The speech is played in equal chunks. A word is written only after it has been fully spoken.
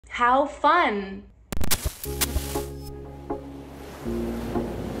How fun!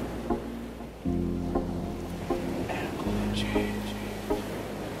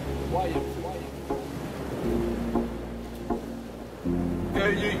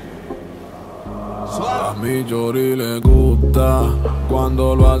 A mi Chori le gusta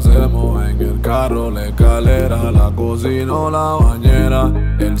cuando lo hacemos en el carro, la escalera, la cocina o la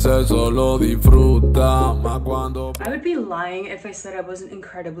bañera. El sexo lo disfruta más cuando... I would be lying if I said I wasn't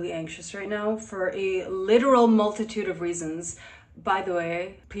incredibly anxious right now for a literal multitude of reasons. By the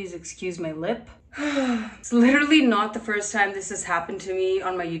way, please excuse my lip. It's literally not the first time this has happened to me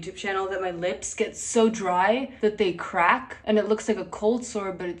on my YouTube channel, that my lips get so dry that they crack and it looks like a cold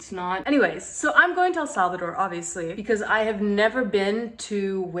sore, but it's not. Anyways, so I'm going to El Salvador, obviously, because I have never been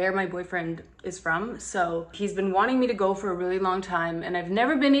to where my boyfriend is from. So he's been wanting me to go for a really long time, and I've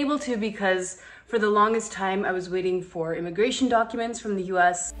never been able to because for the longest time I was waiting for immigration documents from the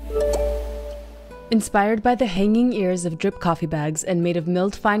US. Inspired by the hanging ears of drip coffee bags and made of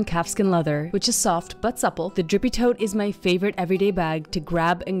milled fine calfskin leather, which is soft but supple, the Drippy Tote is my favorite everyday bag to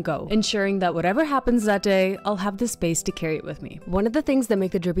grab and go, ensuring that whatever happens that day, I'll have the space to carry it with me. One of the things that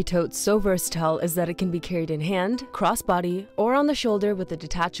make the Drippy Tote so versatile is that it can be carried in hand, cross-body, or on the shoulder with a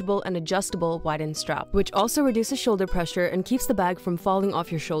detachable and adjustable widened strap, which also reduces shoulder pressure and keeps the bag from falling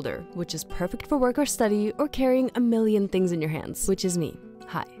off your shoulder, which is perfect for work or study or carrying a million things in your hands, which is me.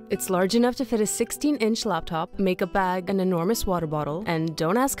 Hi. It's large enough to fit a 16-inch laptop, makeup bag, an enormous water bottle, and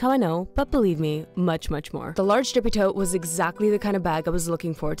don't ask how I know, but believe me, much, much more. The large Drippy Tote was exactly the kind of bag I was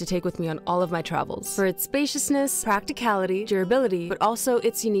looking for to take with me on all of my travels, for its spaciousness, practicality, durability, but also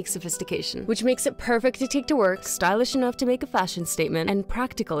its unique sophistication, which makes it perfect to take to work, stylish enough to make a fashion statement, and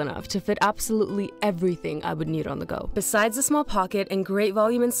practical enough to fit absolutely everything I would need on the go. Besides the small pocket and great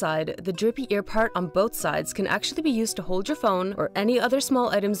volume inside, the drippy ear part on both sides can actually be used to hold your phone or any other small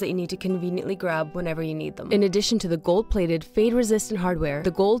items that you need to conveniently grab whenever you need them. In addition to the gold-plated, fade-resistant hardware,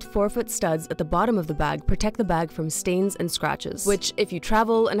 the gold 4-foot studs at the bottom of the bag protect the bag from stains and scratches, which, if you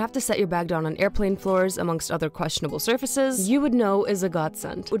travel and have to set your bag down on airplane floors amongst other questionable surfaces, you would know is a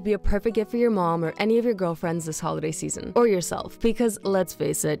godsend. Would be a perfect gift for your mom or any of your girlfriends this holiday season. Or yourself, because let's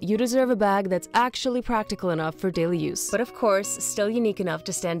face it, you deserve a bag that's actually practical enough for daily use, but of course, still unique enough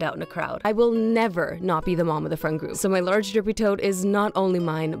to stand out in a crowd. I will never not be the mom of the friend group, so my large Drippy Tote is not only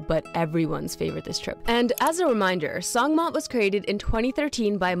mine, but everyone's favorite this trip. And as a reminder, Songmont was created in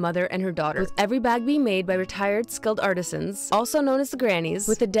 2013 by a mother and her daughter, with every bag being made by retired skilled artisans, also known as the grannies,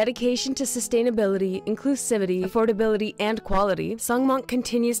 with a dedication to sustainability, inclusivity, affordability, and quality. Songmont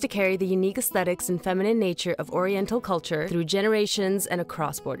continues to carry the unique aesthetics and feminine nature of Oriental culture through generations and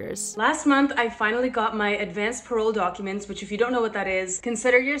across borders. Last month, I finally got my advanced parole documents, which, if you don't know what that is,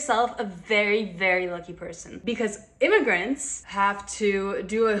 consider yourself a very, very lucky person, because immigrants have to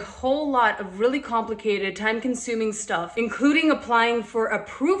do a whole lot of really complicated, time-consuming stuff, including applying for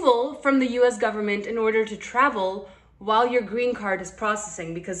approval from the US government in order to travel while your green card is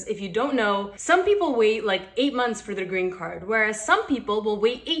processing. Because if you don't know, some people wait like 8 months for their green card, whereas some people will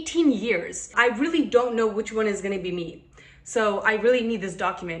wait 18 years. I really don't know which one is going to be me. So I really need this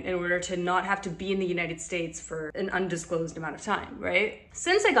document in order to not have to be in the United States for an undisclosed amount of time, right?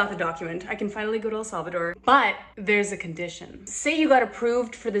 Since I got the document, I can finally go to El Salvador, but there's a condition. Say you got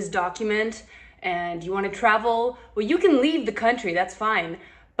approved for this document and you want to travel, well, you can leave the country, that's fine.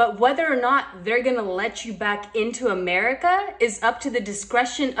 But whether or not they're gonna let you back into America is up to the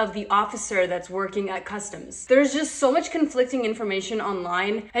discretion of the officer that's working at customs. There's just so much conflicting information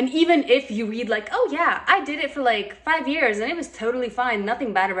online, and even if you read like, oh yeah, I did it for like 5 years and it was totally fine,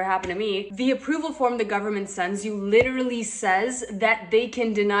 nothing bad ever happened to me, the approval form the government sends you literally says that they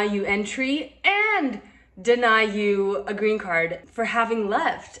can deny you entry and deny you a green card for having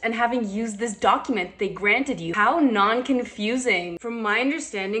left and having used this document they granted you. How non-confusing. From my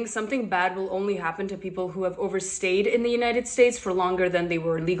understanding, something bad will only happen to people who have overstayed in the United States for longer than they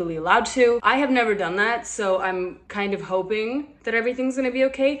were legally allowed to. I have never done that, so I'm kind of hoping that everything's gonna be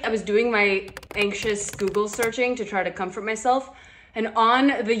okay. I was doing my anxious Google searching to try to comfort myself, and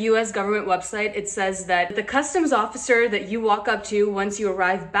on the US government website, it says that the customs officer that you walk up to once you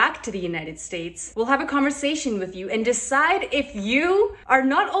arrive back to the United States will have a conversation with you and decide if you are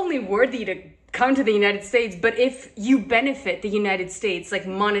not only worthy to come to the United States, but if you benefit the United States, like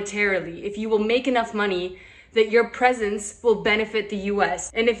monetarily, if you will make enough money that your presence will benefit the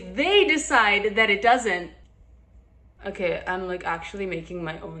US. And if they decide that it doesn't, okay, I'm like actually making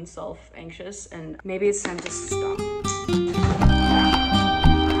my own self anxious, and maybe it's time to stop.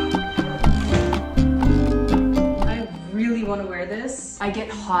 want to wear this. I get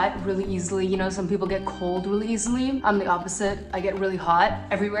hot really easily. You know, some people get cold really easily. I'm the opposite. I get really hot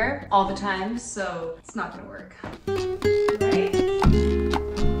everywhere, all the time, so it's not gonna work. Right?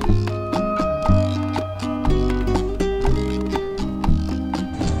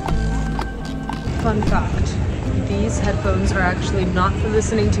 Fun fact, these headphones are actually not for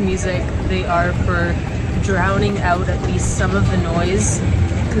listening to music. They are for drowning out at least some of the noise,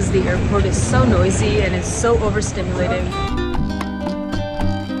 because the airport is so noisy and it's so overstimulating.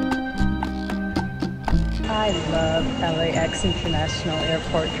 I love LAX International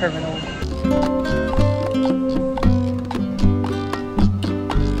Airport Terminal.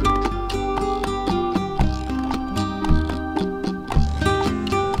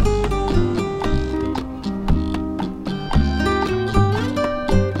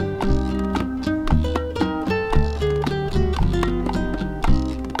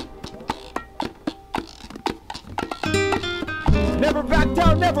 Never back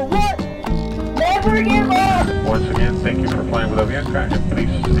down, never what? Never give up! Once again, thank you for flying with Avianca, and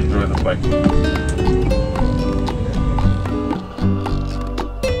please enjoy the flight.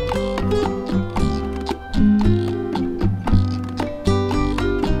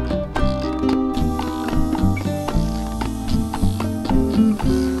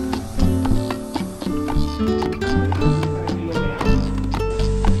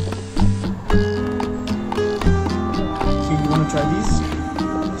 Try these.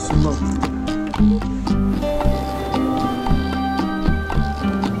 Songmont.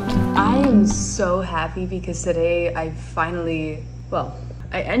 I am so happy because today I finally, well,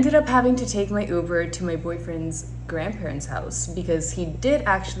 I ended up having to take my Uber to my boyfriend's grandparents' house because he did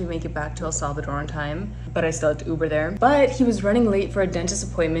actually make it back to El Salvador on time, but I still had to Uber there. But he was running late for a dentist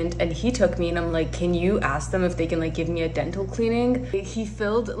appointment and he took me and I'm like, can you ask them if they can like give me a dental cleaning? He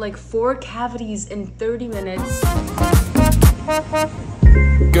filled like 4 cavities in 30 minutes.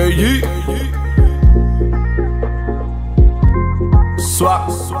 𝓋𝓁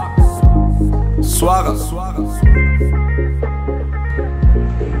Swagger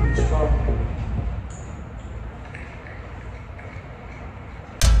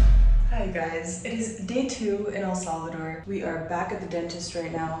Hi guys, it is day 2 in El Salvador. We are back at the dentist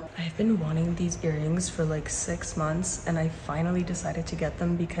right now. I've been wanting these earrings for like 6 months and I finally decided to get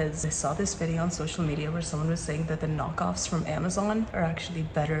them because I saw this video on social media where someone was saying that the knockoffs from Amazon are actually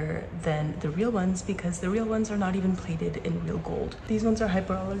better than the real ones because the real ones are not even plated in real gold. These ones are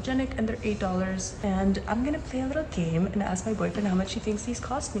hypoallergenic and they're $8, and I'm gonna play a little game and ask my boyfriend how much he thinks these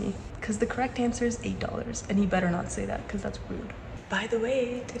cost me because the correct answer is $8 and he better not say that because that's rude. By the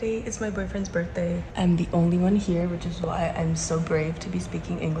way, today is my boyfriend's birthday. I'm the only one here, which is why I'm so brave to be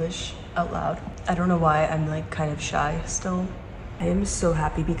speaking English out loud. I don't know why I'm like kind of shy still. I am so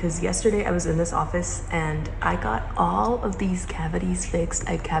happy because yesterday I was in this office and I got all of these cavities fixed.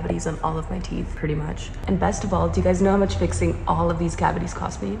 I had cavities on all of my teeth pretty much. And best of all, do you guys know how much fixing all of these cavities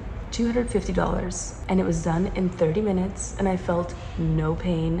cost me? $250, and it was done in 30 minutes and I felt no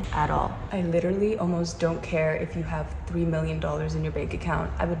pain at all. I literally almost don't care if you have $3 million in your bank account.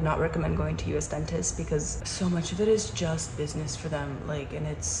 I would not recommend going to US dentists because so much of it is just business for them, like, and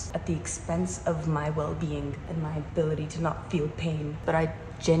it's at the expense of my well-being and my ability to not feel pain. But I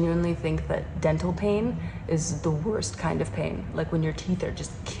genuinely think that dental pain is the worst kind of pain, like when your teeth are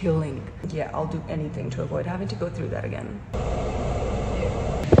just killing. Yeah, I'll do anything to avoid having to go through that again.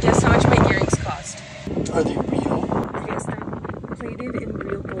 Guess how much my earrings cost? Are they real? Yes, they're plated in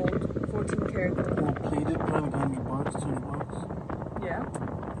real gold, 14 karat gold. Well, plated, probably like $100, $20. Yeah?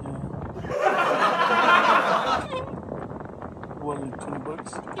 Yeah. What, like $20?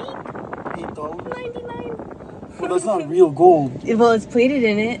 $8? $99. Well, that's not real gold. Well, it's plated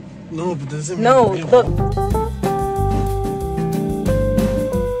in it. No, but doesn't mean No, real. look.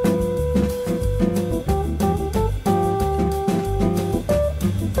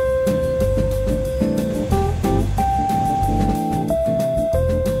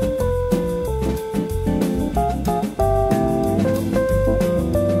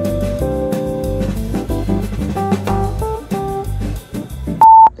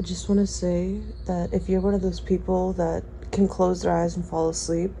 I just want to say that if you're one of those people that can close their eyes and fall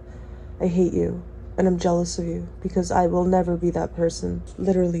asleep, I hate you and I'm jealous of you because I will never be that person,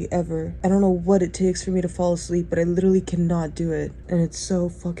 literally ever. I don't know what it takes for me to fall asleep, but I literally cannot do it, and it's so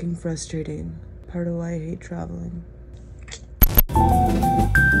fucking frustrating. Part of why I hate traveling.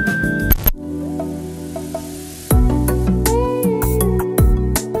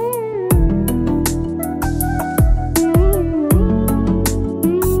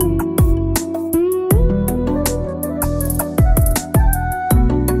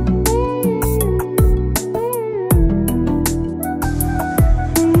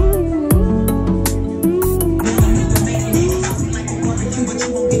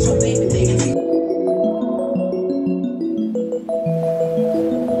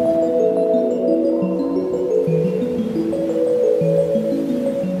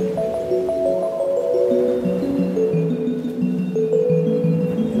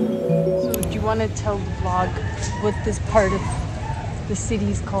 want to tell the vlog what this part of the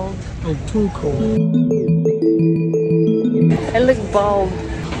city is called. 𝓋𝓁𝑜𝑔. I look bald.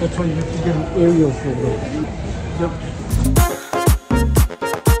 That's why you have to get an aerial photo. Yep.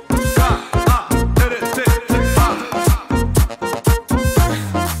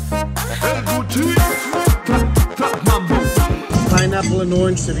 Pineapple and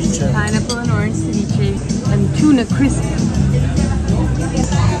orange ceviche. Pineapple and orange ceviche and tuna crisp.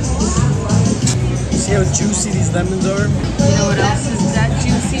 See how juicy these lemons are? You know what else is that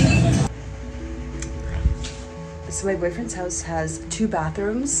juicy? So my boyfriend's house has 2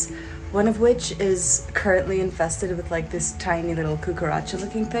 bathrooms, one of which is currently infested with like this tiny little 𝓋𝓁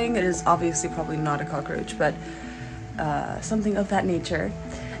looking thing. It is obviously probably not a cockroach, but something of that nature.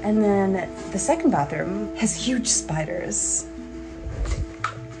 And then the second bathroom has huge spiders.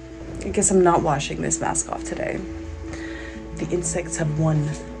 I guess I'm not washing this mask off today. The insects have won.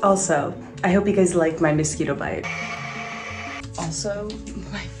 Also, I hope you guys like my mosquito bite. Also,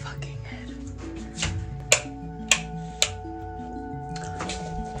 my fucking head.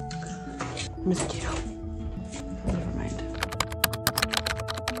 Mosquito